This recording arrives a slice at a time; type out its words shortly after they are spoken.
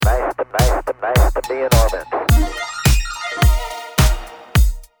be in orbit.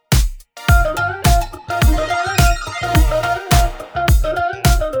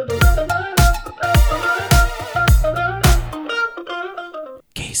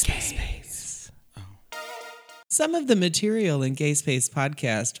 Gay Space. Some of the material in Gay Space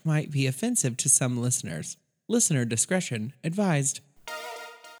podcast might be offensive to some listeners. Listener discretion advised.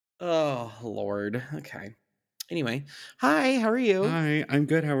 Oh, Lord. Okay. Anyway, hi, how are you? Hi, I'm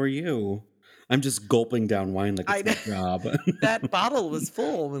good. How are you? I'm just gulping down wine like it's my job. That bottle was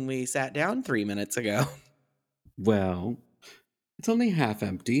full when we sat down 3 minutes ago. Well, it's only half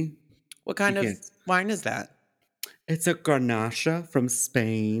empty. What kind You of can't- wine is that? It's a Garnacha from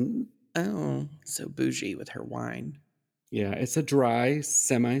Spain. Oh, so bougie with her wine. Yeah, it's a dry,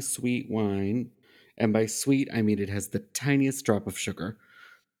 semi-sweet wine. And by sweet, I mean it has the tiniest drop of sugar.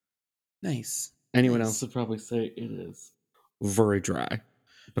 Nice. Anyone Nice. else would probably say it is very dry.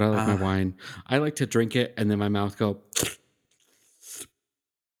 But I like my wine. I like to drink it and then my mouth go...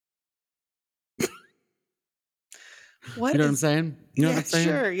 What You know what is- I'm saying? You know what I'm saying?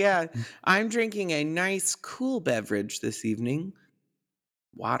 Sure, yeah. I'm drinking a nice cool beverage this evening.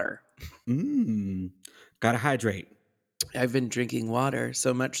 Water. Gotta hydrate. I've been drinking water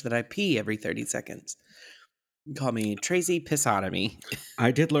so much that I pee every 30 seconds. Call me Tracy Pissotomy.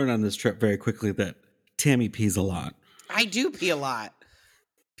 I did learn on this trip very quickly that Tammy pees a lot. I do pee a lot.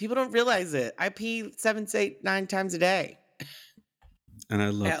 People don't realize it. I pee 7, 8, 9 times a day. And I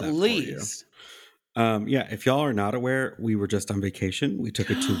love At that least. for you. Yeah, if y'all are not aware, we were just on vacation. We took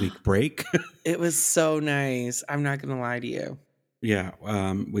a 2-week break. It was so nice. I'm not going to lie to you. Yeah,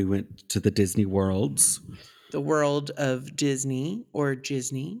 we went to the Disney Worlds. The world of Disney or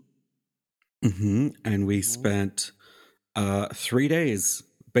Disney. And we spent 3 days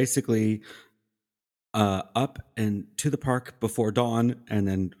basically up and to the park before dawn and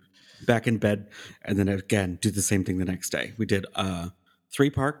then back in bed and then again do the same thing the next day. We did 3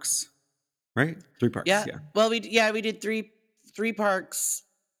 parks, right? 3 parks. Yeah. Well, we did three parks.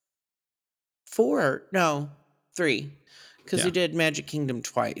 4. No, 3. Because we did Magic Kingdom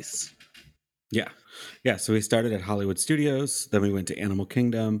twice. Yeah. Yeah. So we started at Hollywood Studios, then we went to Animal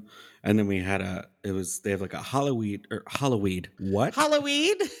Kingdom, and then we had they have like a Halloween. What?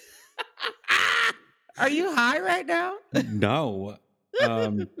 Halloween? Are you high right now? No.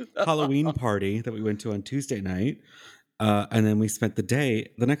 Halloween party that we went to on Tuesday night. And then we spent the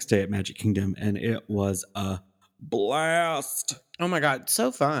next day at Magic Kingdom, and it was a blast. Oh my God.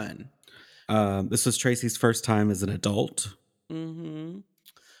 So fun. This was Tracy's first time as an adult. Mm-hmm.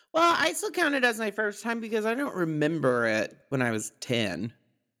 Well, I still count it as my first time because I don't remember it when I was 10.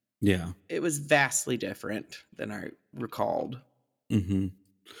 Yeah. It was vastly different than I recalled.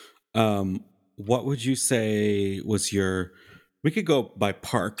 What would you say was we could go by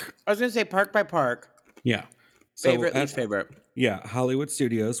park. I was going to say park by park. Yeah. Favorite, least favorite. Yeah. Hollywood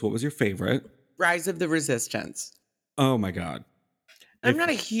Studios. What was your favorite? Rise of the Resistance. Oh my God. I'm not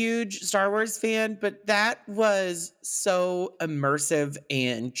a huge Star Wars fan, but that was so immersive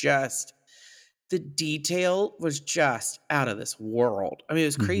and just the detail was just out of this world. I mean, it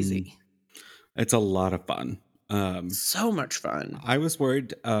was crazy. It's a lot of fun. So much fun. I was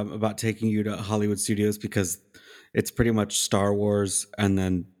worried about taking you to Hollywood Studios because it's pretty much Star Wars and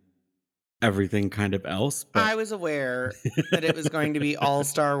then everything kind of else. But I was aware that it was going to be all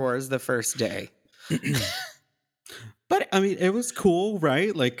Star Wars the first day. But I mean, it was cool,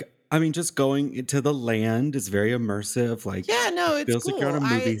 right? Like, I mean, just going to the land is very immersive. Like, Yeah, no, it's feels cool. like you're on a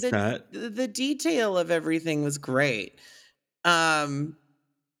movie set. The detail of everything was great. I'm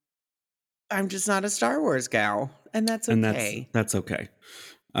just not a Star Wars gal, and that's okay. And that's okay.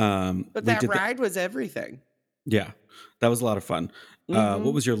 But that ride was everything. Yeah, that was a lot of fun.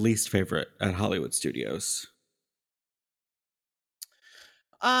 What was your least favorite at Hollywood Studios?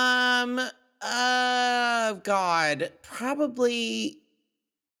 God, probably.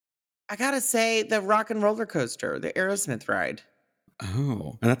 I gotta say the Rock and Roller Coaster, the Aerosmith ride.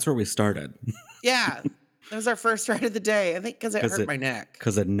 Oh, and that's where we started. Yeah, that was our first ride of the day. I think because it hurt my neck.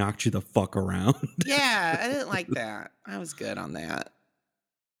 Because it knocked you the fuck around. Yeah, I didn't like that. I was good on that.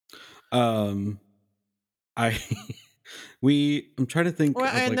 I'm trying to think.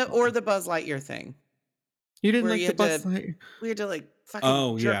 Or the Buzz Lightyear thing. You didn't like the Buzz Lightyear? We had to like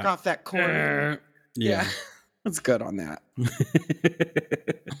fucking jerk off that corner. Yeah. That's good on that.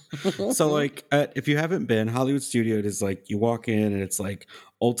 So like if you haven't been, Hollywood Studios is like you walk in and it's like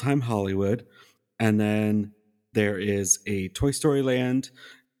old time Hollywood, and then there is a Toy Story Land,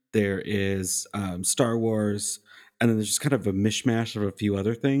 there is Star Wars, and then there's just kind of a mishmash of a few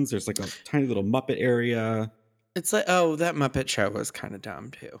other things. There's like a tiny little Muppet area. It's like, oh, that Muppet Show was kind of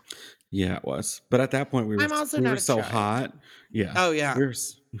dumb too. Yeah, it was. But at that point, I'm also we not were a so child. hot. Yeah. Oh yeah.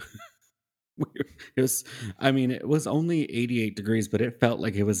 It was, I mean, it was only 88 degrees, but it felt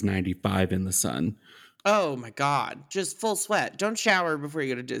like it was 95 in the sun. Oh my God. Just full sweat. Don't shower before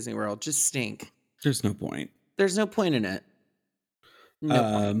you go to Disney World. Just stink. There's no point. There's no point in it. No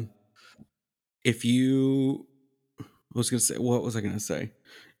point. If you, what was I going to say?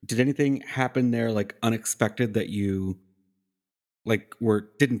 Did anything happen there like unexpected that you like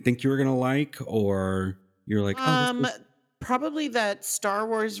didn't think you were going to like, or you're like, oh, this is... Probably that Star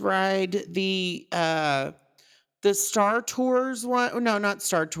Wars ride, the Star Tours one. No, not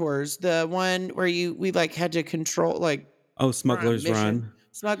Star Tours. The one where we like had to control like Smuggler's Run.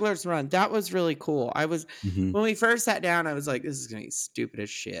 Smuggler's Run. That was really cool. Mm-hmm. When we first sat down, I was like, this is gonna be stupid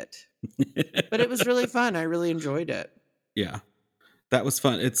as shit. But it was really fun. I really enjoyed it. Yeah. That was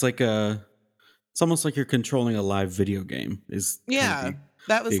fun. It's almost like you're controlling a live video game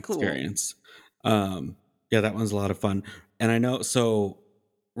that was the experience. Cool. Yeah, that one's a lot of fun. And I know, so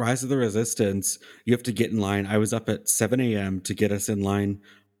Rise of the Resistance, you have to get in line. I was up at 7 a.m. to get us in line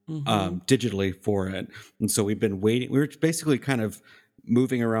digitally for it. And so we've been waiting. We were basically kind of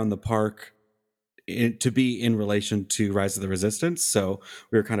moving around the park to be in relation to Rise of the Resistance. So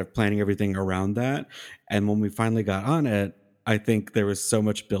we were kind of planning everything around that. And when we finally got on it, I think there was so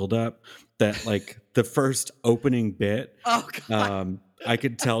much buildup that like the first opening bit, I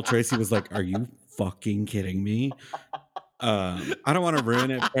could tell Tracy was like, are you fucking kidding me? I don't want to ruin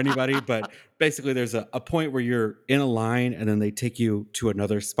it for anybody, but basically there's a point where you're in a line and then they take you to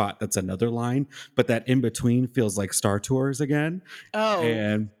another spot that's another line, but that in between feels like Star Tours again. Oh,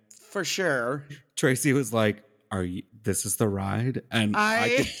 and for sure. Tracy was like, this is the ride? And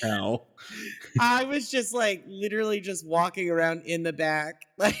I could tell. I was just like literally just walking around in the back.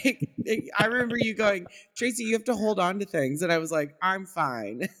 Like I remember you going, Tracy, you have to hold on to things. And I was like, I'm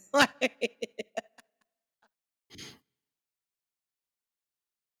fine.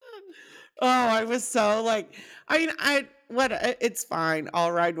 I was so like, it's fine.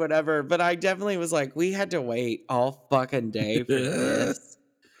 I'll ride whatever. But I definitely was like, we had to wait all fucking day for this.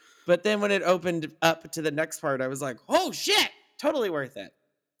 But then when it opened up to the next part, I was like, oh shit, totally worth it.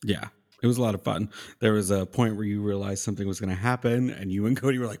 Yeah, it was a lot of fun. There was a point where you realized something was going to happen and you and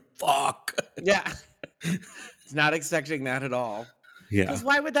Cody were like, fuck. Yeah. It's not expecting that at all. Yeah. Because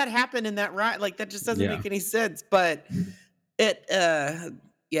why would that happen in that ride? Like that just doesn't make any sense. But it,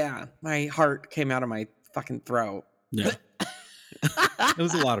 my heart came out of my fucking throat. Yeah. It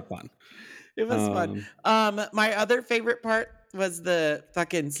was a lot of fun. It was fun. My other favorite part was the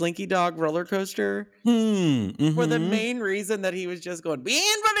fucking Slinky Dog roller coaster. For the main reason that he was just going,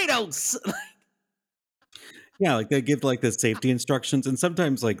 bienvenidos. Yeah, like they give like the safety instructions, and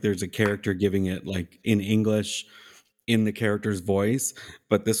sometimes like there's a character giving it like in English in the character's voice,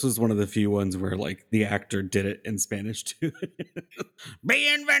 but this was one of the few ones where like the actor did it in Spanish too.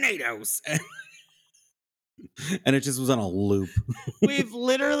 Bienvenidos. And it just was on a loop. We've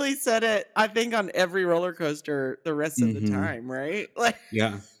literally said it, I think, on every roller coaster the rest of the time, right? Like,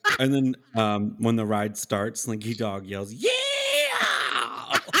 yeah. And then when the ride starts, Slinky Dog yells, "Yeah!"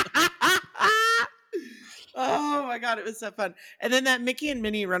 Oh my God, it was so fun. And then that Mickey and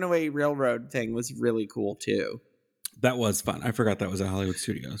Minnie Runaway Railroad thing was really cool too. That was fun. I forgot that was at Hollywood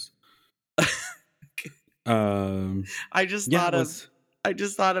Studios. I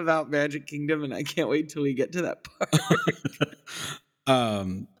just thought about Magic Kingdom, and I can't wait till we get to that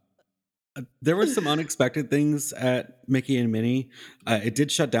part. There were some unexpected things at Mickey and Minnie. It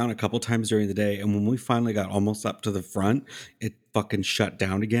did shut down a couple times during the day, and when we finally got almost up to the front, it fucking shut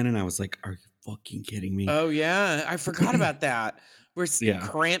down again, and I was like, are you fucking kidding me? Oh, yeah. I forgot about that. We're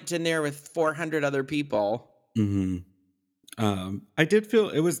cramped in there with 400 other people. Mm-hmm. I did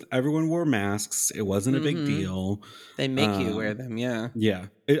feel everyone wore masks. It wasn't a big deal. They make you wear them. Yeah. Yeah.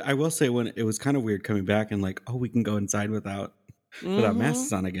 I will say when it was kind of weird coming back and like, oh, we can go inside without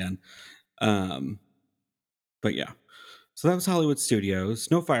masks on again. But yeah, so that was Hollywood Studios.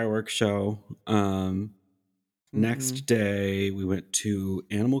 No fireworks show. Next day we went to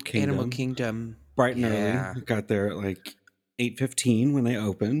Animal Kingdom. Bright and early. We got there at like 8:15 when they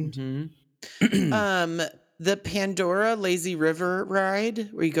opened. The Pandora Lazy River ride,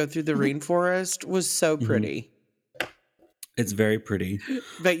 where you go through the rainforest, was so pretty. It's very pretty.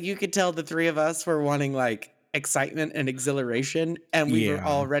 But you could tell the three of us were wanting like excitement and exhilaration, and we were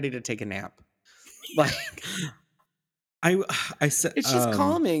all ready to take a nap. Like, I said it's just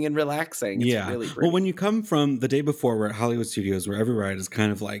calming and relaxing. It's really pretty. Well, when you come from the day before, we're at Hollywood Studios, where every ride is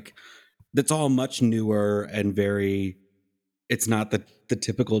kind of like, that's all much newer and very it's not the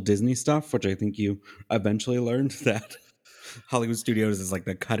typical Disney stuff, which I think you eventually learned that Hollywood Studios is like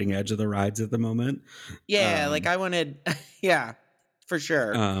the cutting edge of the rides at the moment. Yeah, like I wanted, yeah, for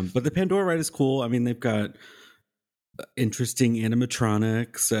sure. But the Pandora ride is cool. I mean, they've got interesting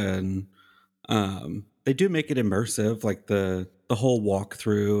animatronics, and they do make it immersive, like the whole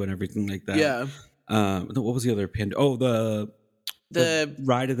walkthrough and everything like that. Yeah. What was the other Oh, the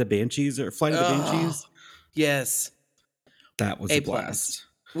ride of the Banshees or Flight of the Banshees. Yes, that was A+. a blast.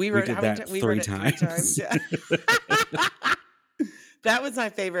 We did that three 3 times. times. Yeah. That was my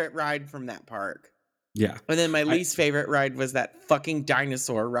favorite ride from that park. Yeah. And then my least favorite ride was that fucking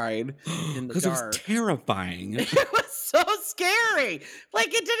dinosaur ride in the dark. Because it was terrifying. It was so scary.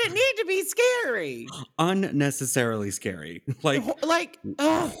 Like, it didn't need to be scary. Unnecessarily scary. Like,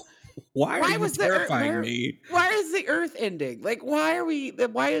 why was terrifying me? Why is the earth ending? Like, why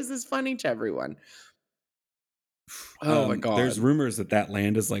is this funny to everyone? Oh my God. There's rumors that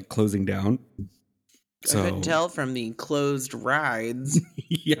land is like closing down. So I couldn't tell from the closed rides.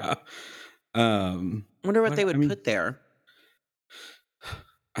 Yeah. Wonder what they would put there.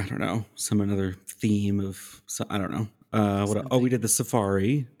 I don't know. Another theme of, I don't know. We did the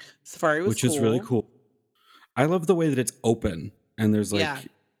safari. Safari was which is really cool. I love the way that it's open and there's like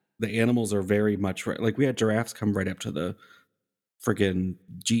the animals are very much right. Like we had giraffes come right up to the friggin'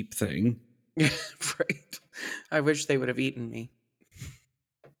 Jeep thing. Right. I wish they would have eaten me.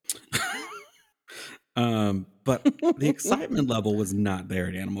 But the excitement level was not there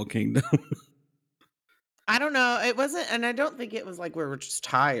at Animal Kingdom. I don't know. It wasn't, and I don't think it was like we were just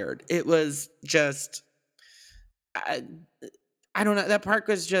tired. It was just, I don't know. That park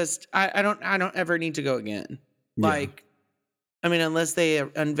was just, I don't ever need to go again. Yeah. Like, I mean, unless they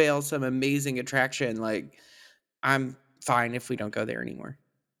unveil some amazing attraction, like, I'm fine if we don't go there anymore.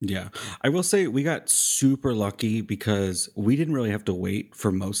 Yeah. I will say we got super lucky because we didn't really have to wait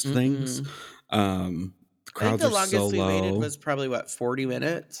for most things. The crowds I think the are longest so we low. waited was probably 40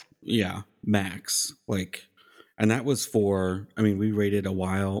 minutes? Yeah, max. Like, and that was for, I mean, we waited a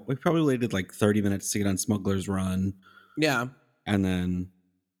while. We probably waited like 30 minutes to get on Smuggler's Run. Yeah. And then,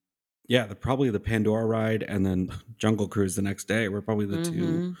 probably the Pandora ride and then Jungle Cruise the next day were probably the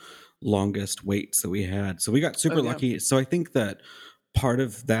two longest waits that we had. So we got super lucky. So I think that part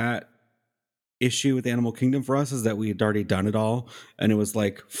of that issue with Animal Kingdom for us is that we had already done it all. And it was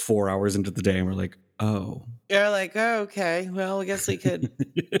like 4 hours into the day and we're like, oh. You're like, oh, okay. Well, I guess we could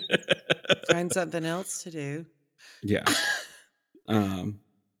find something else to do. Yeah.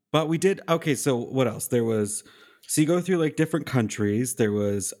 But we did. Okay. So what else? There was, so you go through like different countries. There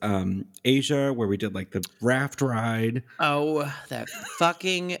was Asia where we did like the raft ride. Oh, that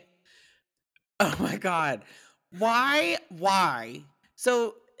fucking, oh my God. Why?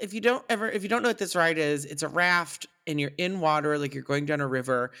 So if you don't know what this ride is, it's a raft and you're in water, like you're going down a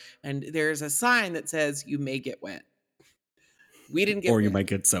river, and there's a sign that says you may get wet. We didn't get Or you wet. might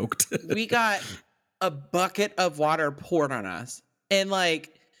get soaked. We got a bucket of water poured on us. And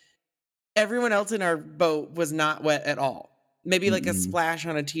like everyone else in our boat was not wet at all. Maybe like a splash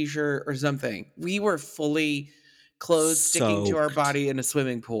on a t-shirt or something. We were fully clothed, sticking to our body in a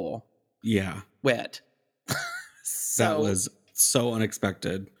swimming pool. Yeah. Wet. That was so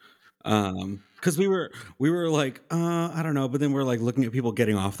unexpected. Because we were like, I don't know, but then we're like looking at people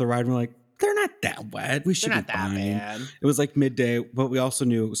getting off the ride and we're like, they're not that wet. We should be fine. Bad. It was like midday, but we also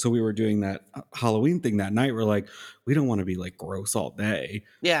knew, so we were doing that Halloween thing that night. We're like, we don't want to be like gross all day.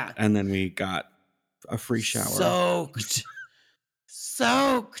 Yeah. And then we got a free shower.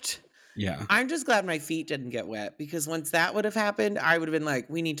 Soaked. Yeah. I'm just glad my feet didn't get wet because once that would have happened, I would have been like,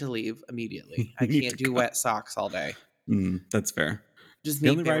 we need to leave immediately. I can't do wet socks all day. That's fair. Just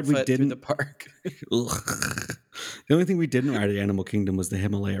me barefoot through the park. The only thing we didn't ride at Animal Kingdom was the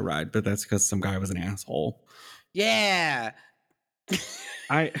Himalaya ride, but that's because some guy was an asshole. Yeah.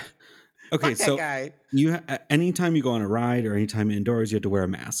 Okay, so anytime you go on a ride or anytime indoors, you have to wear a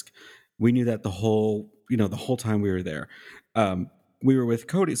mask. We knew that the whole time we were there. We were with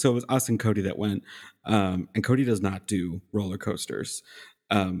Cody, so it was us and Cody that went. And Cody does not do roller coasters.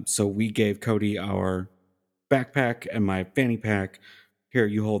 So we gave Cody our backpack and my fanny pack. Here,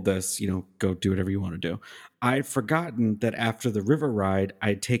 you hold this, go do whatever you want to do. I'd forgotten that after the river ride,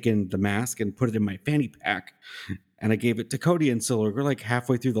 I'd taken the mask and put it in my fanny pack and I gave it to Cody. And so we're like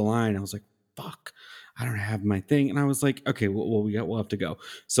halfway through the line. I was like, fuck, I don't have my thing. And I was like, okay, well, we'll have to go.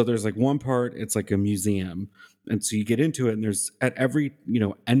 So there's like one part, it's like a museum. And so you get into it and there's at every,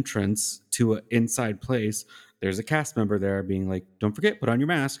 entrance to an inside place, there's a cast member there being like, don't forget, put on your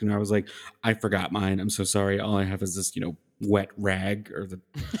mask. And I was like, I forgot mine. I'm so sorry. All I have is this, wet rag or the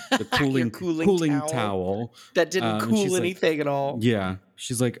Your cooling towel. that didn't And cool she's like, anything at all. yeah.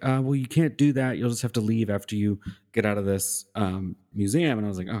 She's like, well, you can't do that. You'll just have to leave after you get out of this museum. And I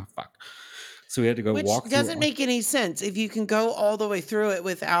was like, oh, fuck. So we had to go walk through. Which doesn't make any sense if you can go all the way through it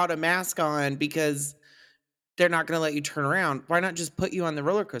without a mask on because they're not going to let you turn around. Why not just put you on the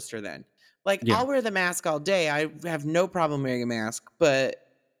roller coaster then? Like, Yeah. I'll wear the mask all day. I have no problem wearing a mask, but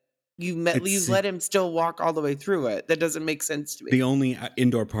you let him still walk all the way through it. That doesn't make sense to me. The only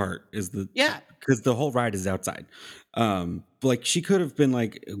indoor part is because the whole ride is outside. Like she could have been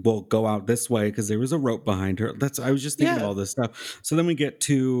like, well, go out this way because there was a rope behind her. I was just thinking of all this stuff. So then we get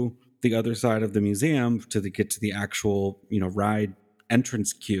to the other side of the museum get to the actual, ride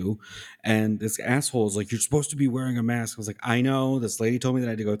entrance queue, and this asshole is like, you're supposed to be wearing a mask. I was like, I know, this lady told me that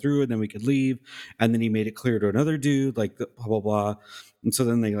I had to go through and then we could leave, and then he made it clear to another dude like blah blah blah, and so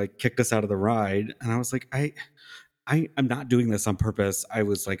then they like kicked us out of the ride, and I was like, I'm not doing this on purpose. I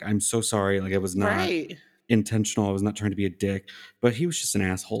was like, I'm so sorry, like it was not intentional. I was not trying to be a dick, but he was just an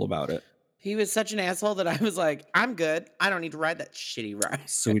asshole about it. He was such an asshole that I was like, I'm good, I don't need to ride that shitty ride.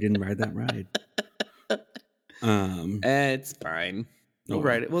 So we didn't ride that ride. It's fine. We'll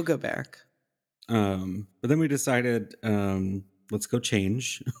ride it. We'll go back. But then we decided, let's go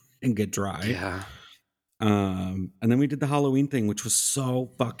change and get dry. Yeah. And then we did the Halloween thing, which was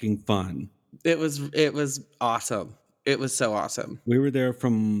so fucking fun. It was awesome. It was so awesome. We were there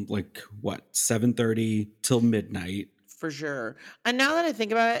from 7:30 till midnight. For sure. And now that I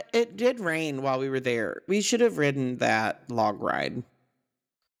think about it, it did rain while we were there. We should have ridden that log ride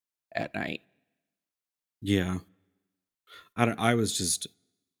at night. Yeah. I was just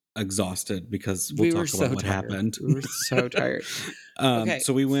exhausted because we'll talk about what happened. We were so tired. Okay.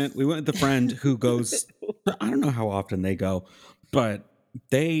 So we went with a friend who goes, I don't know how often they go, but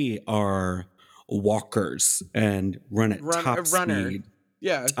they are walkers and run at top speed.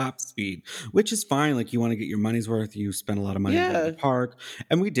 Yeah. Top speed, which is fine. Like, you want to get your money's worth. You spend a lot of money in the park.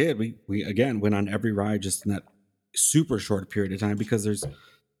 And we did. We again went on every ride just in that super short period of time because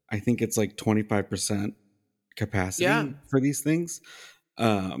I think it's like 25% capacity for these things.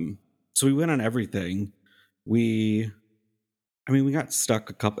 So we went on everything. We got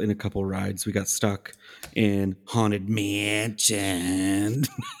stuck in a couple rides. We got stuck in Haunted Mansion.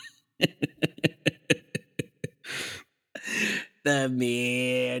 The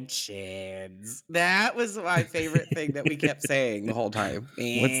mansions. That was my favorite thing that we kept saying the whole time. What's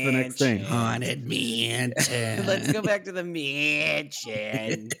the next thing? Haunted Mansion. Let's go back to the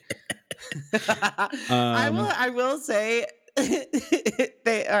mansion. I will say,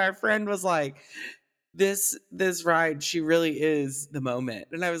 our friend was like, this ride, she really is the moment.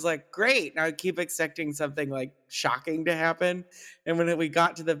 And I was like, great. And I would keep expecting something like shocking to happen. And when we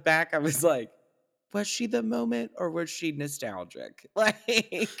got to the back, I was like, was she the moment or was she nostalgic? Like,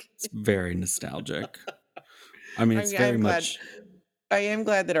 it's very nostalgic. I mean, it's very much. I am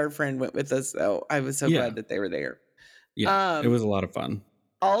glad that our friend went with us, though. I was so glad that they were there. Yeah, it was a lot of fun.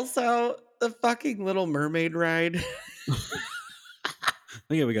 Also, the fucking Little Mermaid ride.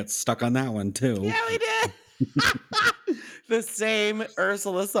 Yeah, we got stuck on that one too. Yeah, we did. The same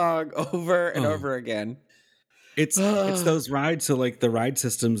Ursula song over and over again. It's those rides. So like the ride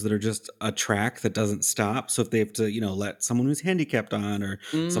systems that are just a track that doesn't stop. So if they have to, let someone who's handicapped on, or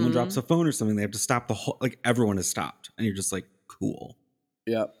someone drops a phone or something, they have to stop the whole, everyone is stopped. And you're just like, cool.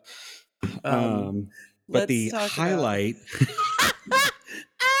 Yep. But the highlight.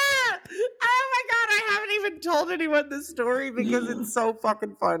 Oh my God, I haven't even told anyone this story because it's so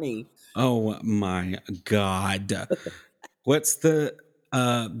fucking funny. Oh my God. What's the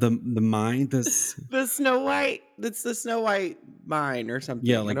mine? The Snow White. It's the Snow White mine or something.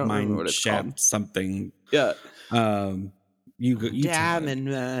 Yeah, like mine shaft something. Yeah. You Diamond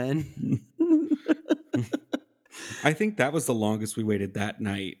Man. I think that was the longest we waited that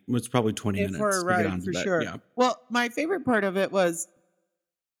night. It was probably 20 minutes for a ride, for sure. Yeah. Well, my favorite part of it was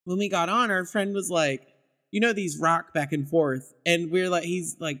when we got on, our friend was like, these rock back and forth, and we're like,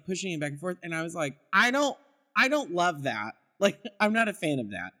 he's like pushing it back and forth, and I was like, I don't love that. Like, I'm not a fan of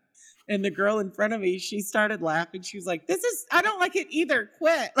that. And the girl in front of me, she started laughing. She was like, I don't like it either.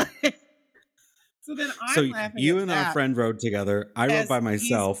 Quit. So then I'm laughing. You and our friend rode together. I rode by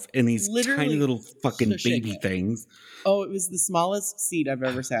myself in these tiny little fucking baby things. Oh, it was the smallest seat I've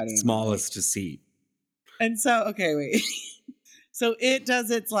ever sat in. Smallest seat. And so, okay, wait. So it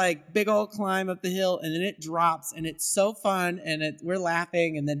does its like big old climb up the hill, and then it drops, and it's so fun, and we're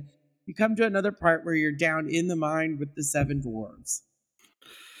laughing, and then you come to another part where you're down in the mine with the 7 dwarves.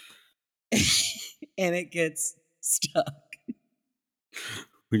 and it gets stuck.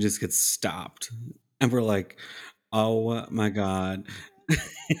 We just get stopped. And we're like, oh my God.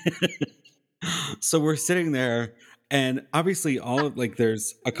 So we're sitting there, and obviously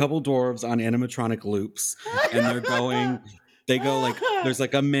there's a couple dwarves on animatronic loops, and they go like there's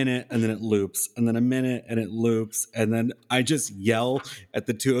like a minute and then it loops, and then a minute and it loops, and then I just yell at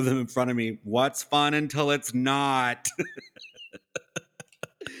the two of them in front of me, what's fun until it's not?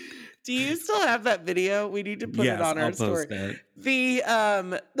 Do you still have that video? We need to put it Yes, on our I'll story. post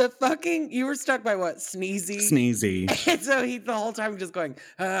it. The fucking, you were stuck by what? Sneezy. And so he's the whole time just going,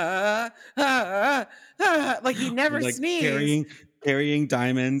 like he never Like sneezed. carrying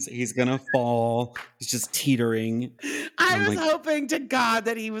diamonds. He's gonna fall. He's just teetering. I I'm was like, hoping to God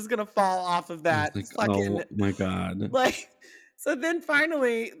that he was gonna fall off of that like, fucking, oh my God. like. So then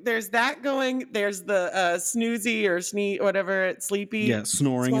finally, there's that going. There's the snoozy or whatever, sleepy. Yeah,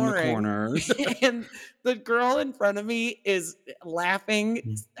 snoring in the corner. And the girl in front of me is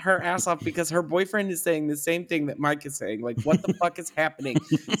laughing her ass off because her boyfriend is saying the same thing that Mike is saying. Like, what the fuck is happening?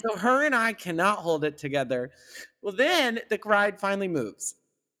 So her and I cannot hold it together. Well, then the ride finally moves.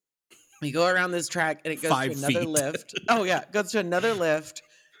 We go around this track and it goes 5 to another feet. lift. Oh, yeah. It goes to another lift.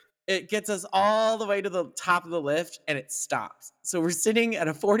 It gets us all the way to the top of the lift and it stops. So we're sitting at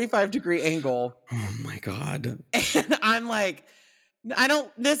a 45-degree angle. Oh my God. And I'm like,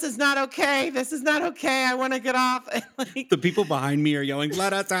 this is not okay. This is not okay. I want to get off. And like, The people behind me are yelling,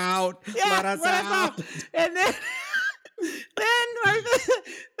 let us out. yeah, let us out. And then,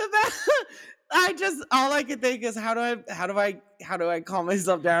 all I could think is how do I calm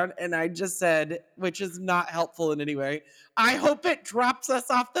myself down? And I just said, which is not helpful in any way, I hope it drops us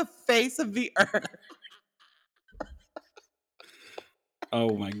off the face of the earth.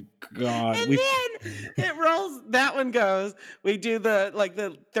 Oh my God. And then it rolls, that one goes. We do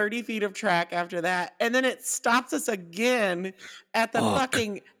the 30 feet of track after that. And then it stops us again at the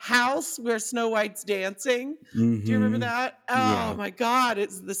fucking house where Snow White's dancing. Mm-hmm. Do you remember that? Oh Yeah. my God.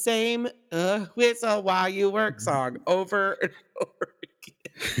 It's the same whistle while you work song over and over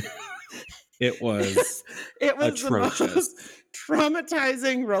again. It was atrocious. The most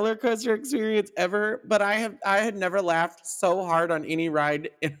traumatizing roller coaster experience ever, but I had never laughed so hard on any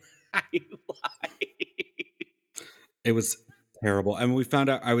ride in my life. It was terrible. And we found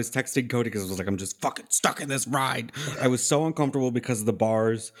out, I was texting Cody because I was like, I'm just fucking stuck in this ride. I was so uncomfortable because the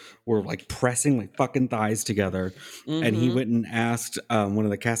bars were like pressing my fucking thighs together. Mm-hmm. And he went and asked one of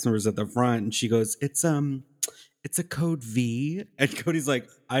the cast members at the front, and she goes, it's a code V. And Cody's like,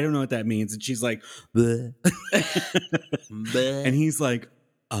 I don't know what that means. And she's like, bleh. Bleh. And he's like,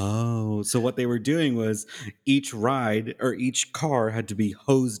 oh. So what they were doing was each ride or each car had to be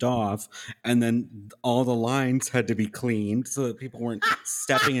hosed off, and then all the lines had to be cleaned so that people weren't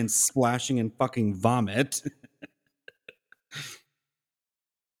stepping and splashing in fucking vomit.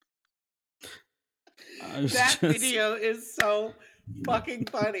 That video is so fucking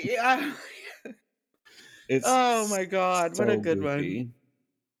funny. Oh my God, what a good goofy one.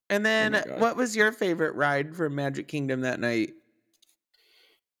 And then what was your favorite ride from Magic Kingdom that night?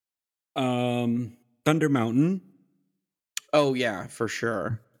 Thunder Mountain. Oh yeah, for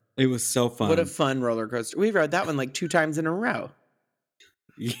sure. It was so fun. What a fun roller coaster. We rode that one like 2 times in a row.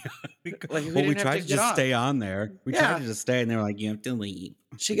 Yeah. We tried to just stay on there. We tried to just stay, and they were like, you have to leave.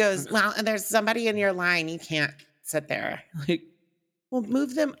 She goes, well, and there's somebody in your line. You can't sit there. Like, well,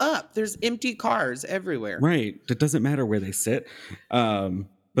 move them up. There's empty cars everywhere. Right. It doesn't matter where they sit.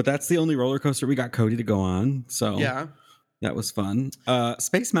 But that's the only roller coaster we got Cody to go on. So yeah, that was fun.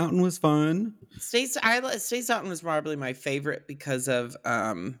 Space Mountain was fun. Space Mountain was probably my favorite because of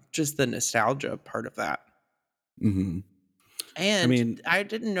just the nostalgia part of that. Mm-hmm. And I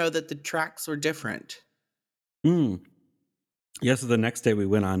didn't know that the tracks were different. Yeah, so the next day we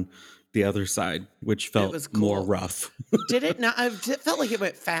went on the other side, which felt more rough. Did it not? It felt like it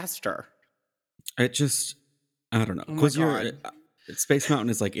went faster. It just, I don't know. Because Space Mountain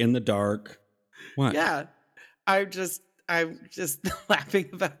is like in the dark. What? Yeah. I'm just laughing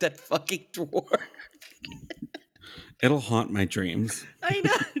about that fucking dwarf. It'll haunt my dreams. I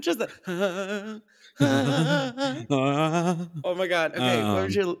know. Just oh my God. Okay. What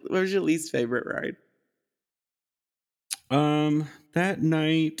was your least favorite ride? That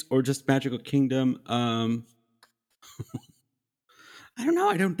night, or just Magical Kingdom. I don't know.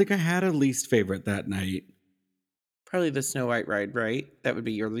 I don't think I had a least favorite that night. Probably the Snow White ride, right? That would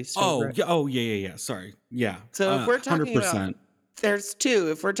be your least favorite. Yeah. Sorry. Yeah. So if we're talking 100%. About, there's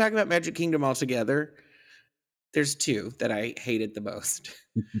 2. If we're talking about Magic Kingdom altogether, there's 2 that I hated the most.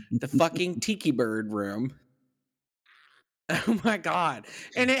 The fucking Tiki Bird room. Oh my God.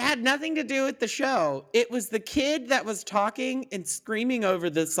 And it had nothing to do with the show. It was the kid that was talking and screaming over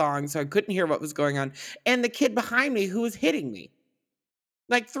the song, so I couldn't hear what was going on. And the kid behind me who was hitting me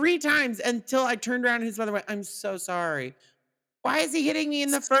like 3 times until I turned around and his mother went, I'm so sorry. Why is he hitting me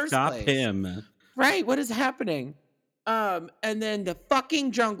in the first Stop place? him. Right. What is happening? And then the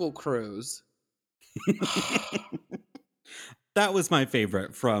fucking Jungle Cruise. That was my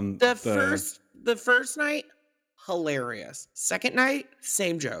favorite from The first night, hilarious. Second night,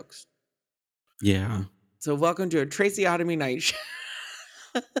 same jokes. Yeah. So welcome to a Traceotomy night show.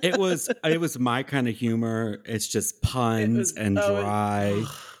 It was my kind of humor. It's just puns and dry.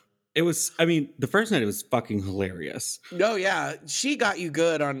 It was, I mean, the first night it was fucking hilarious. No, yeah. She got you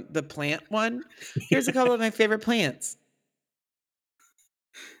good on the plant one. Here's a couple of my favorite plants.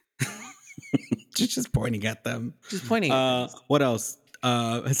 She's just pointing at them. Just pointing at them. What else?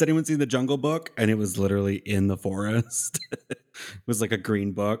 Has anyone seen The Jungle Book? And it was literally in the forest. It was like a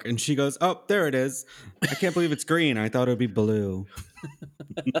green book. And she goes, oh, there it is. I can't believe it's green. I thought it would be blue.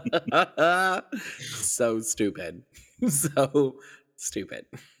 So stupid. So stupid.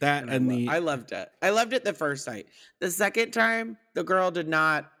 That and I loved it. I loved it the first night. The second time, the girl did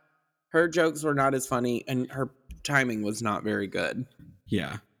not, her jokes were not as funny and her timing was not very good.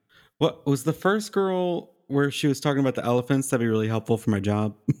 Yeah. What was the first girl where she was talking about the elephants? That'd be really helpful for my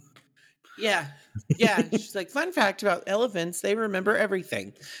job. Yeah. Yeah. She's like, fun fact about elephants, they remember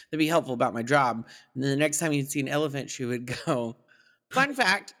everything. That'd be helpful about my job. And then the next time you'd see an elephant, she would go, fun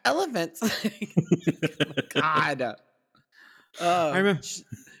fact, elephants. God. I remember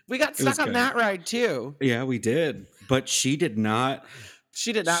we got stuck on that ride too. Yeah, we did. But she did not.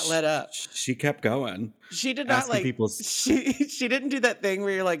 She did not let up. She kept going. She did not like she didn't do that thing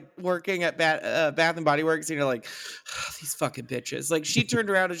where you're like working at Bath and Body Works and you're like, oh, these fucking bitches. Like she turned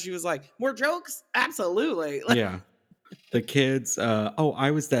around and she was like, more jokes? Absolutely. Like, yeah. The kids,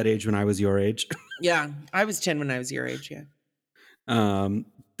 I was that age when I was your age. Yeah. I was 10 when I was your age, yeah.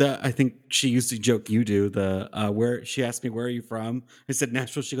 I think she used to joke you do where she asked me, where are you from? I said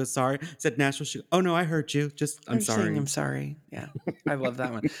Nashville. She goes, sorry. I said Nashville. She goes, oh no, I heard you. I'm sorry. I'm sorry. Yeah. I love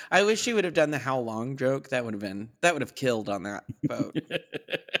that one. I wish she would have done the how long joke. That would have killed on that boat.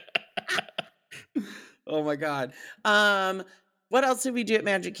 Oh my God. What else did we do at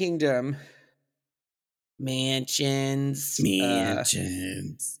Magic Kingdom? Mansions. Did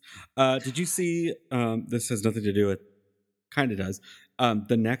you see, this has nothing to do with, kind of does.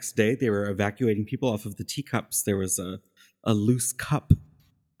 The next day, they were evacuating people off of the teacups. There was a loose cup.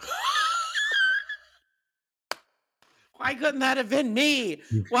 Why couldn't that have been me?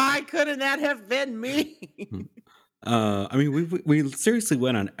 Why couldn't that have been me? I mean, we seriously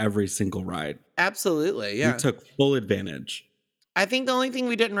went on every single ride. Absolutely, yeah. We took full advantage. I think the only thing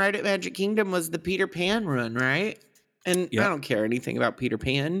we didn't ride at Magic Kingdom was the Peter Pan run, right? And I don't care anything about Peter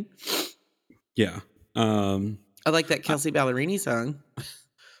Pan. Yeah. I like that Kelsey Ballerini song.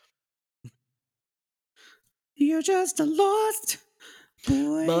 You're just a lost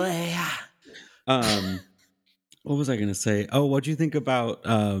boy. What was I going to say? Oh, what'd you think about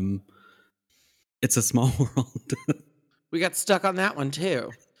It's a Small World? We got stuck on that one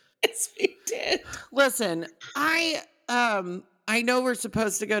too. Yes, we did. Listen, I know we're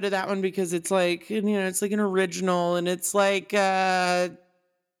supposed to go to that one because it's like, it's like an original and it's like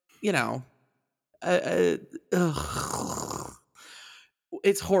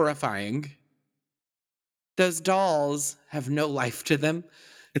it's horrifying. Those dolls have no life to them.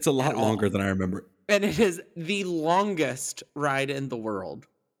 It's a lot longer than I remember. And it is the longest ride in the world.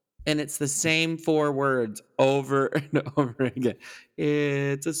 And it's the same 4 words over and over again.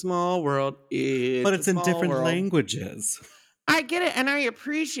 It's a small world. But it's in different languages. I get it. And I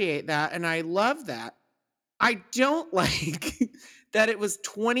appreciate that. And I love that. I don't like that it was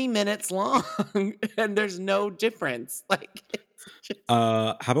 20 minutes long and there's no difference. Like,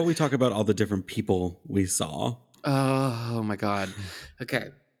 how about we talk about all the different people we saw? Oh my God. Okay.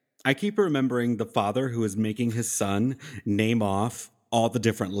 I keep remembering the father who is making his son name off all the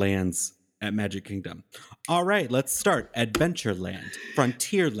different lands at Magic Kingdom. All right, let's start. Adventureland,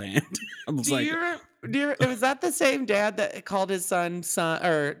 Frontierland. I was was that the same dad that called his son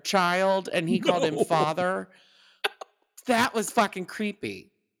or child and he called him father? That was fucking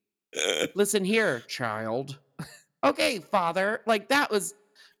creepy. Listen here, child. Okay, father. Like that was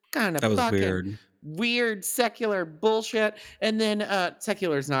kind of fucking weird secular bullshit. And then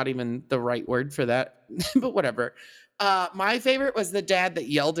secular is not even the right word for that, but whatever. My favorite was the dad that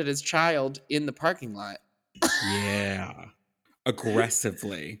yelled at his child in the parking lot. Yeah.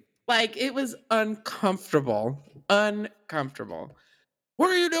 Aggressively. Like it was uncomfortable. what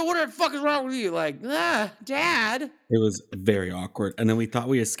are you doing? What the fuck is wrong with you? Like, Dad. It was very awkward. And then we thought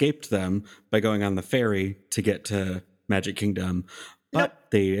we escaped them by going on the ferry to get to Magic Kingdom, but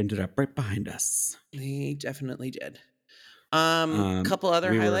they ended up right behind us. They definitely did. Couple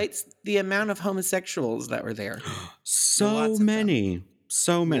other highlights: the amount of homosexuals that were there. So many.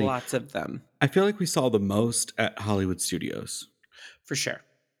 Lots of them. I feel like we saw the most at Hollywood Studios. For sure.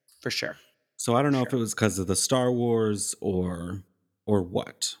 So I don't know if it was because of the Star Wars or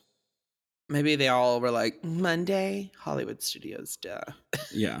what. Maybe they all were like, Monday, Hollywood Studios, duh.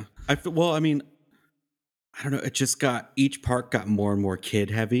 Yeah. I don't know. It just each park got more and more kid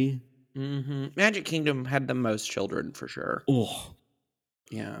heavy. Mm-hmm. Magic Kingdom had the most children for sure. Oh.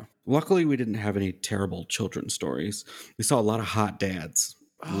 Yeah. Luckily, we didn't have any terrible children's stories. We saw a lot of hot dads.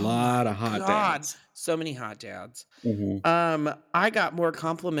 A lot of hot dads. So many hot dads. Mm-hmm. I got more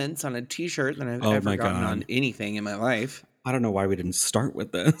compliments on a t-shirt than I've ever gotten on anything in my life. I don't know why we didn't start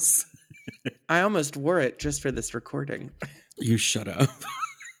with this. I almost wore it just for this recording. You shut up.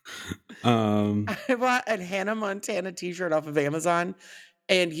 I bought a Hannah Montana t-shirt off of Amazon,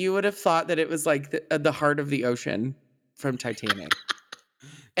 and you would have thought that it was like the heart of the ocean from Titanic.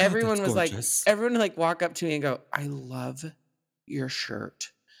 Everyone was gorgeous. Everyone would walk up to me and go, I love your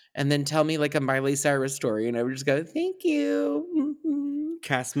shirt. And then tell me like a Miley Cyrus story. And I would just go, thank you. Mm-hmm.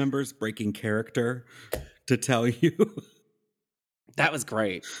 Cast members breaking character to tell you. That was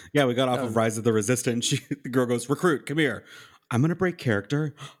great. Yeah, we got off of Rise of the Resistance. The girl goes, recruit, come here. I'm going to break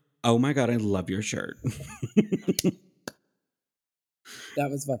character. Oh my God, I love your shirt. That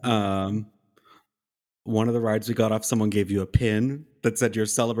was fun. One of the rides we got off, someone gave you a pin that said you're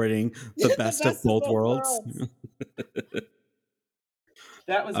celebrating the best of both worlds.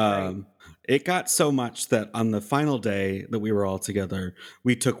 That was great. It got so much that on the final day that we were all together,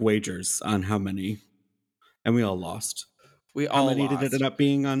 we took wagers on how many, and we all lost. How many did it end up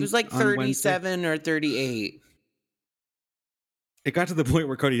being on? It was like 37 or 38. It got to the point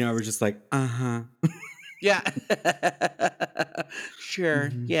where Cody and I were just like, Yeah. Sure.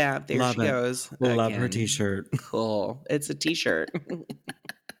 Mm-hmm. Yeah, there love she goes. Love her t-shirt. Cool. It's a t-shirt.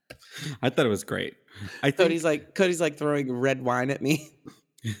 I thought it was great. Cody's like throwing red wine at me.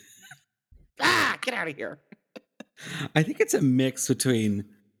 Get out of here. I think it's a mix between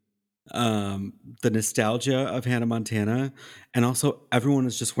the nostalgia of Hannah Montana and also everyone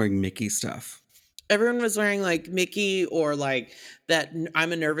is just wearing Mickey stuff. Everyone was wearing like Mickey or like that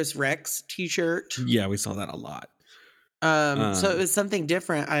I'm a Nervous Rex t-shirt. Yeah, we saw that a lot. So it was something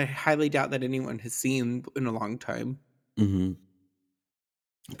different. I highly doubt that anyone has seen in a long time. Mm-hmm.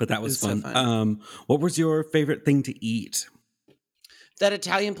 But that was fun. So fun. What was your favorite thing to eat? That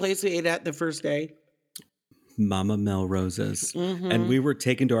Italian place we ate at the first day. Mama Melrose's. Mm-hmm. And we were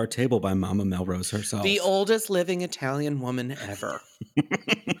taken to our table by Mama Melrose herself. The oldest living Italian woman ever.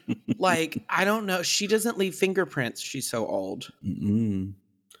 Like, I don't know. She doesn't leave fingerprints. She's so old. Mm-mm.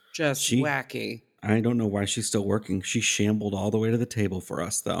 Just wacky. I don't know why she's still working. She shambled all the way to the table for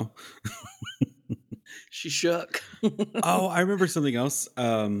us, though. She shook. Oh, I remember something else.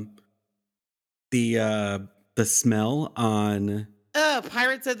 The smell on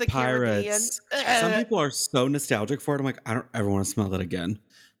Pirates of the Caribbean. Some people are so nostalgic for it. I'm like, I don't ever want to smell that again.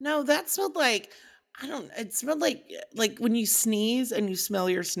 No, that smelled like it smelled like when you sneeze and you smell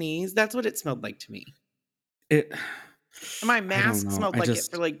your sneeze. That's what it smelled like to me. My mask smelled like it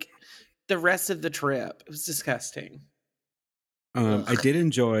for like the rest of the trip. It was disgusting. I did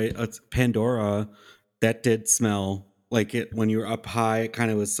enjoy Pandora. That did smell like it when you were up high. It kind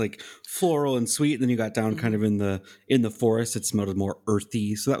of was like floral and sweet. And then you got down kind of in the forest. It smelled more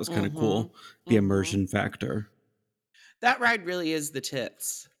earthy. So that was kind of cool. The immersion factor. That ride really is the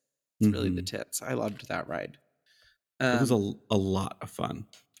tits. It's really the tits. I loved that ride. It was a lot of fun.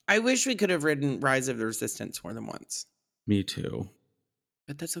 I wish we could have ridden Rise of the Resistance more than once. Me too.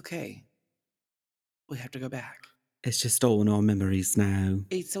 But that's okay. We have to go back. It's just stolen all memories now.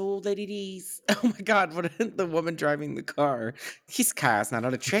 It's old ladies. Oh my God, what the woman driving the car. His car's not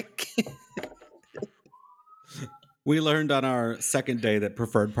on a trick. We learned on our second day that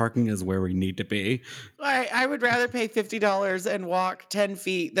preferred parking is where we need to be. I would rather pay $50 and walk 10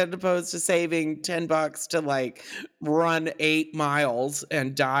 feet than opposed to saving $10 to like run 8 miles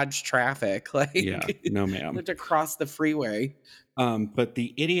and dodge traffic. Like, yeah, no ma'am. To cross the freeway. But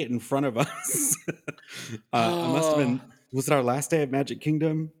the idiot in front of us, it must have been, was it our last day of Magic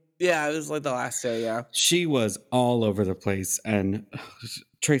Kingdom? Yeah, it was like the last day, yeah. She was all over the place and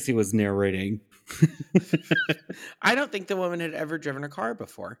Tracy was narrating. I don't think the woman had ever driven a car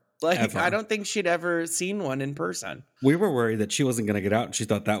before. Like, ever. I don't think she'd ever seen one in person. We were worried that she wasn't going to get out and she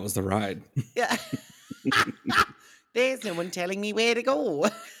thought that was the ride. Yeah. There's no one telling me where to go.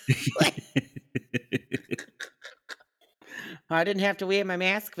 Like, I didn't have to wear my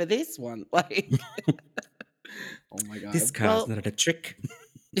mask for this one. Like, oh my God. This car's not a trick.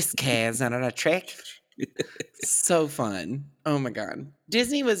 This car's not a trick. So fun. Oh my God.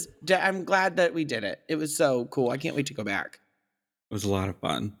 Disney was, I'm glad that we did it. It was so cool. I can't wait to go back. It was a lot of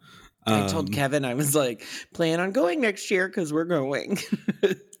fun. I told Kevin, I was like, plan on going next year because we're going.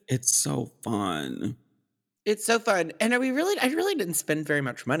 It's so fun. It's so fun. And I really didn't spend very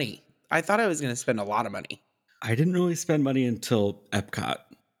much money. I thought I was going to spend a lot of money. I didn't really spend money until Epcot.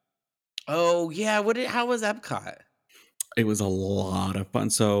 Oh, yeah. How was Epcot? It was a lot of fun.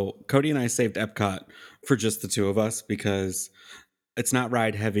 So Cody and I saved Epcot for just the two of us because it's not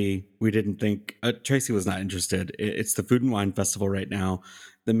ride heavy. We didn't think Tracy was not interested. It's the Food and Wine Festival right now.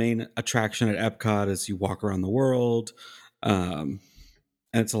 The main attraction at Epcot is you walk around the world, and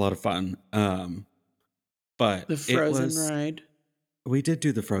it's a lot of fun. But The Frozen ride. We did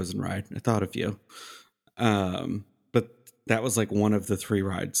do the Frozen ride. I thought of you. But that was like one of the 3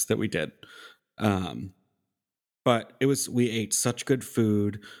 rides that we did. But we ate such good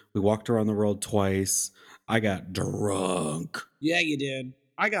food. We walked around the world twice. I got drunk. Yeah, you did.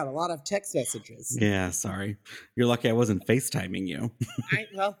 I got a lot of text messages. Yeah, sorry. You're lucky I wasn't FaceTiming you.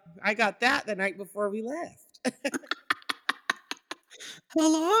 I got that the night before we left.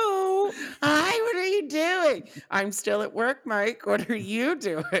 Hello. Hi, what are you doing? I'm still at work, Mike. What are you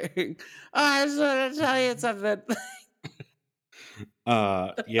doing? I just want to tell you something.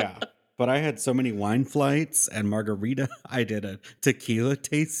 Yeah. But I had so many wine flights and margarita. I did a tequila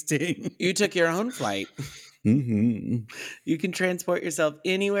tasting. You took your own flight. Mm-hmm. You can transport yourself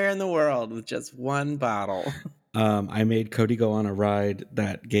anywhere in the world with just one bottle. I made Cody go on a ride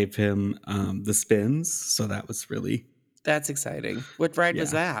that gave him the spins. So that was really... That's exciting. What ride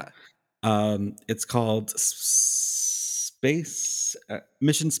was that? It's called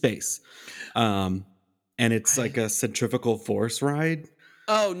Mission Space. And it's like a centrifugal force ride.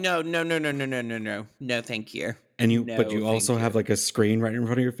 Oh, no. No, thank you. And you also have like a screen right in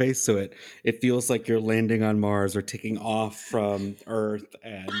front of your face, so it feels like you're landing on Mars or taking off from Earth.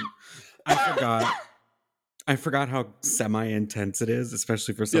 And I forgot how semi-intense it is,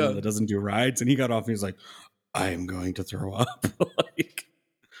 especially for someone that doesn't do rides. And he got off and he was like, I am going to throw up.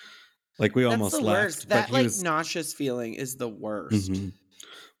 like we That's almost the left. Worst. That nauseous feeling is the worst. Mm-hmm.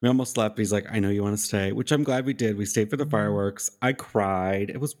 We almost left. He's like, I know you want to stay, which I'm glad we did. We stayed for the fireworks. I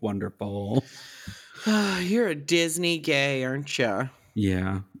cried. It was wonderful. You're a Disney gay, aren't you?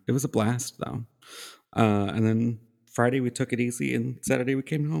 Yeah, it was a blast though. And then Friday we took it easy, and Saturday we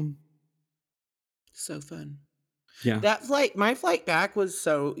came home. So fun. Yeah, my flight back was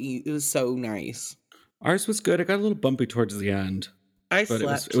so nice. Ours was good. It got a little bumpy towards the end. I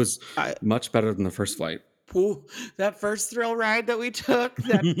slept. It was much better than the first flight. Ooh, that first thrill ride that we took,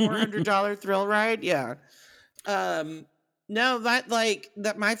 that $400 thrill ride, yeah. No, that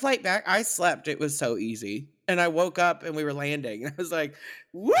my flight back, I slept. It was so easy. And I woke up and we were landing. I was like,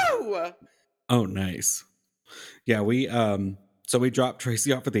 woo! Oh, nice. Yeah, we dropped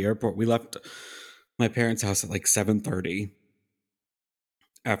Tracy off at the airport. We left my parents' house at like 7:30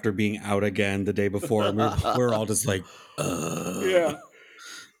 after being out again the day before. And we're all just like, yeah.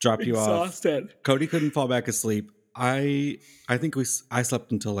 Dropped you Exhausted. off. Cody couldn't fall back asleep. I think I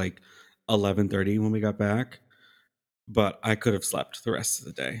slept until like 11:30 when we got back. But I could have slept the rest of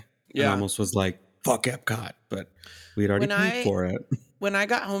the day. Yeah. I almost was like, fuck Epcot. But we had already paid for it. When I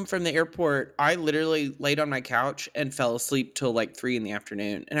got home from the airport, I literally laid on my couch and fell asleep till like 3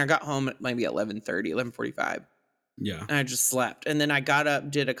 p.m. And I got home at maybe 11:45. Yeah. And I just slept. And then I got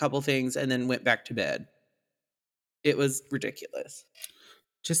up, did a couple things, and then went back to bed. It was ridiculous.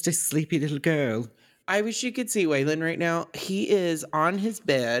 Just a sleepy little girl. I wish you could see Waylon right now. He is on his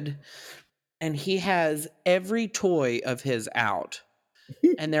bed and he has every toy of his out.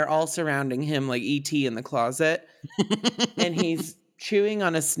 And they're all surrounding him like E.T. in the closet. And he's chewing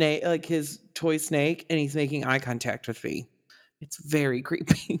on a snake, like his toy snake, and he's making eye contact with me. It's very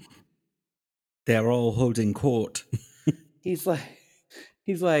creepy. They're all holding court. He's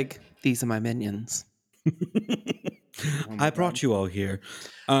like, these are my minions. I brought you all here.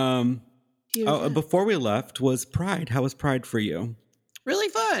 Before we left was Pride. How was Pride for you? Really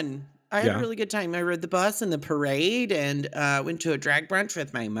fun. I had a really good time. I rode the bus and the parade and went to a drag brunch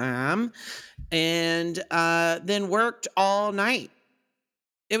with my mom and then worked all night.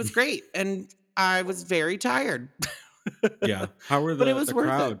 It was great. And I was very tired. Yeah. How were the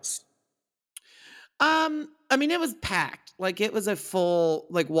crowds? I mean, it was packed. Like it was a full,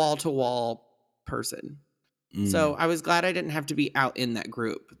 like wall-to-wall person. So I was glad I didn't have to be out in that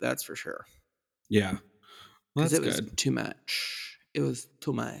group. That's for sure. Yeah. Well, because that's it was good. too much. It was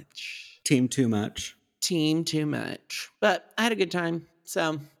too much. Team too much. Team too much. But I had a good time.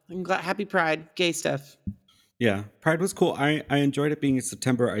 So I'm glad. Happy Pride. Gay stuff. Yeah, Pride was cool. I enjoyed it being in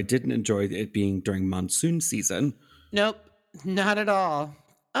September. I didn't enjoy it being during monsoon season. Nope. Not at all.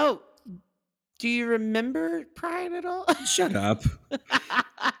 Oh, do you remember Pride at all? Shut up.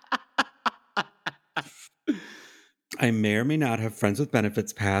 I may or may not have friends with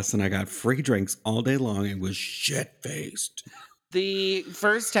benefits pass, and I got free drinks all day long and was shit faced. The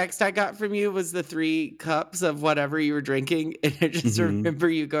first text I got from you was the 3 cups of whatever you were drinking. And I just remember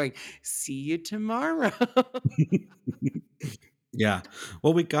you going, see you tomorrow. Yeah.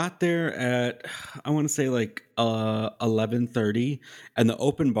 Well, we got there at I want to say like 11:30, and the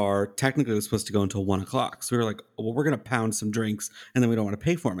open bar technically was supposed to go until 1 o'clock. So we were like, well, we're gonna pound some drinks, and then we don't want to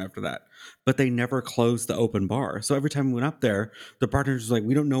pay for them after that. But they never closed the open bar. So every time we went up there, the bartender was like,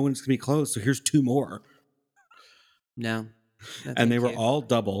 we don't know when it's gonna be closed, so here's 2 more. No. And they were all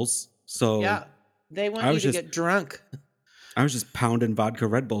doubles. So Yeah. They want I you was to just get drunk. I was just pounding vodka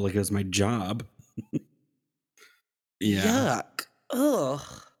Red Bull like it was my job. Yeah. Yuck. Ugh.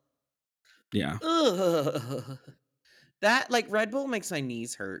 Yeah. Ugh. That, like, Red Bull makes my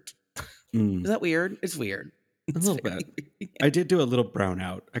knees hurt. Mm. Is that weird? It's weird. A little bit. I did do a little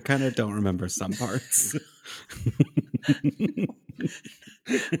brownout. I kind of don't remember some parts.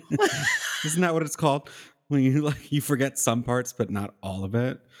 Isn't that what it's called? When you forget some parts but not all of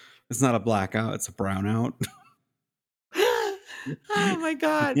it. It's not a blackout, it's a brownout. Oh my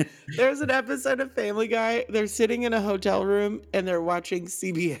God. There's an episode of Family Guy. They're sitting in a hotel room and they're watching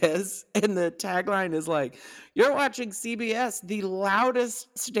CBS. And the tagline is like, you're watching CBS, the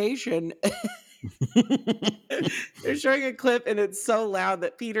loudest station. They're showing a clip and it's so loud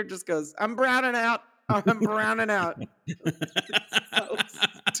that Peter just goes, I'm browning out. I'm browning out. So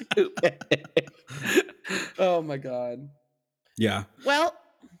stupid. Oh my God. Yeah. Well,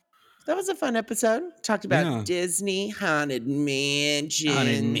 that was a fun episode. Talked about Yeah. Disney Haunted Mansions.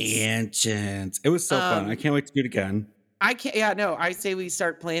 Haunted Mansions. It was so fun. I can't wait to do it again. I can't. Yeah, no. I say we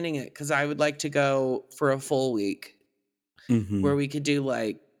start planning it because I would like to go for a full week where we could do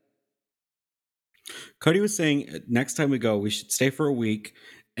like. Cody was saying next time we go, we should stay for a week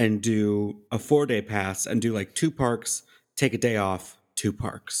and do a 4-day pass and do like 2 parks, take a day off, 2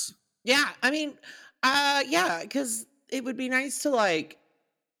 parks. Yeah, I mean, yeah, because it would be nice to like.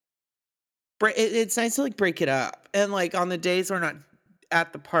 It's nice to like break it up and like on the days we're not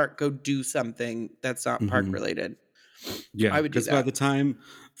at the park, go do something that's not park related. Yeah, I would do because by the time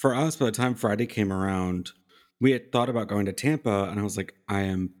Friday came around, we had thought about going to Tampa, and I was like, I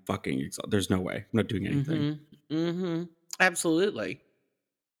am fucking exhausted. There's no way. I'm not doing anything. Absolutely.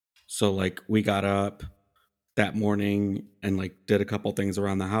 So like we got up that morning and like did a couple things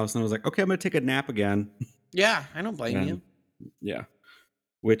around the house, and I was like, okay, I'm gonna take a nap again. Yeah, I don't blame you. Yeah.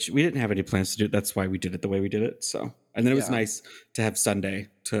 Which we didn't have any plans to do. That's why we did it the way we did it. So, and then it was nice to have Sunday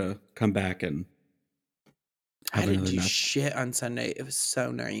to come back and have I didn't another do nap. shit on Sunday. It was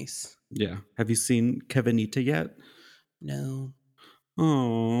so nice. Yeah. Have you seen Kevinita yet? No.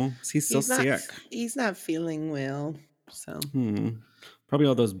 Oh, he's still sick. He's not feeling well. So probably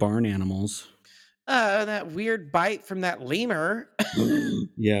all those barn animals. That weird bite from that lemur.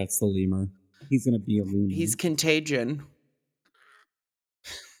 Yeah, it's the lemur. He's gonna be a lemur. He's contagion.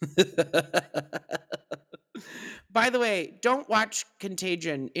 By the way, don't watch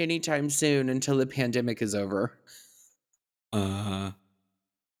Contagion anytime soon until the pandemic is over.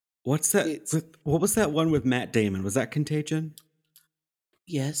 What's that? What was that one with Matt Damon? Was that Contagion?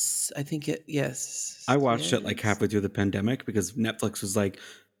 Yes, I think it. Yes, I watched it like halfway through the pandemic because Netflix was like,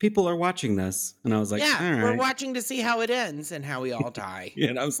 people are watching this, and I was like, yeah, all right. We're watching to see how it ends and how we all die. Yeah,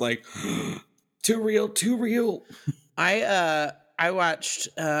 and I was like, too real, too real. I watched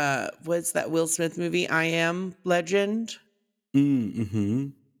what's that Will Smith movie? I Am Legend. Mm-hmm.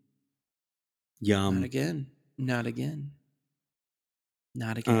 Yum. Not again. Not again.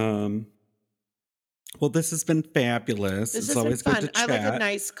 Not again. Well, this has been fabulous. This it's has always been fun. good to I chat. like a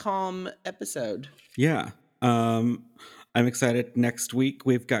nice, calm episode. Yeah. I'm excited. Next week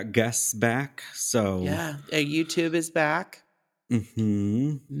we've got guests back. So yeah, YouTube is back.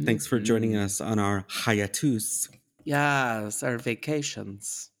 Thanks for joining us on our hiatus. Yes, our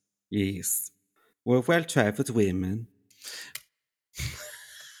vacations. Yes. We're well-traveled women.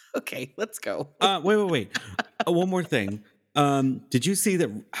 Okay, let's go. Wait. One more thing. Did you see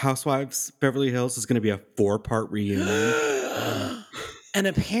that Housewives Beverly Hills is going to be a 4-part reunion? And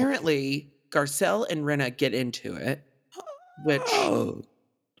apparently Garcelle and Rinna get into it, which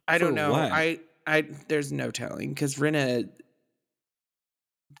I don't know. What? I there's no telling because Rinna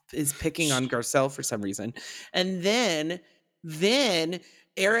is picking on Garcelle for some reason. And then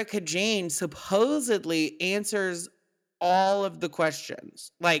Erica Jane supposedly answers all of the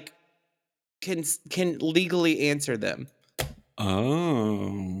questions, like can legally answer them.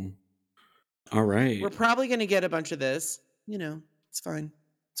 Oh, all right. We're probably going to get a bunch of this. You know, it's fine.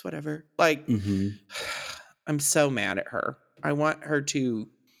 It's whatever. Like, I'm so mad at her. I want her to.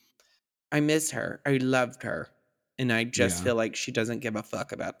 I miss her. I loved her. And I just feel like she doesn't give a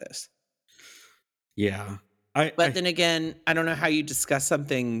fuck about this. Yeah. But then again, I don't know how you discuss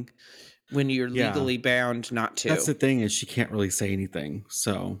something when you're legally bound not to. That's the thing, is she can't really say anything.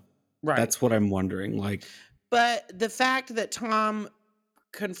 So that's what I'm wondering. Like, but the fact that Tom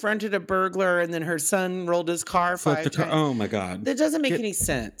confronted a burglar and then her son rolled his car 5 times. Oh my God. That doesn't make any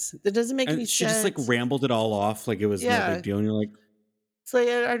sense. That doesn't make any sense. She just like rambled it all off like it was no big deal. And you're like, it's like,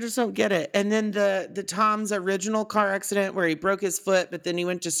 I just don't get it. And then the Tom's original car accident where he broke his foot, but then he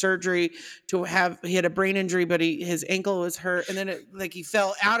went to surgery he had a brain injury, but his ankle was hurt. And then he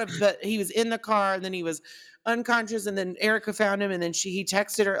fell out of, but he was in the car and then he was unconscious. And then Erica found him and then he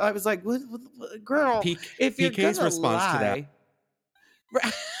texted her. I was like, girl, if you're going to lie. To that.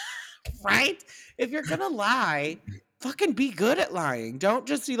 Right? If you're going to lie, fucking be good at lying. Don't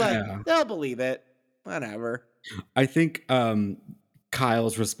just be like, they'll believe it. Whatever. I think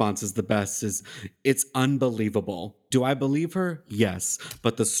Kyle's response is the best. It's unbelievable. Do I believe her? Yes.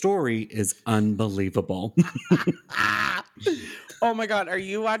 But the story is unbelievable. Oh my God. Are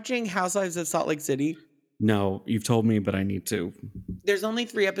you watching Housewives of Salt Lake City? No, you've told me, but I need to. There's only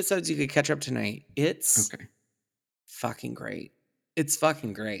 3 episodes you could catch up tonight. It's fucking great. It's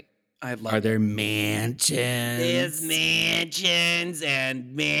fucking great. I love it. Are there mansions? There's mansions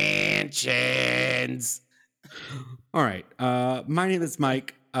and mansions. All right. My name is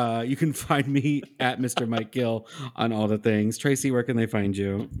Mike. You can find me at Mr. Mike Gill on all the things. Tracy, where can they find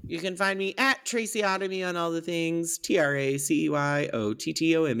you? You can find me at Tracyotomy on all the things.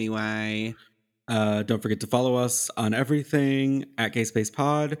 TRACEYOTTOMEY. Don't forget to follow us on everything at Gay Space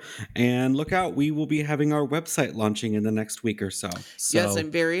Pod. And look out, we will be having our website launching in the next week or so. Yes,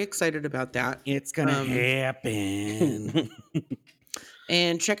 I'm very excited about that. It's going to happen.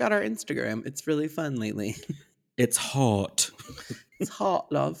 And check out our Instagram. It's really fun lately. It's hot. It's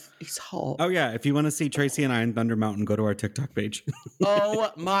hot, love. It's hot. Oh, yeah. If you want to see Tracy and I in Thunder Mountain, go to our TikTok page. Oh,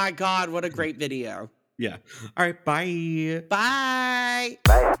 my God. What a great video. Yeah. All right. Bye. Bye.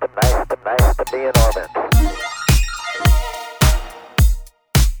 Nice to be in orbit.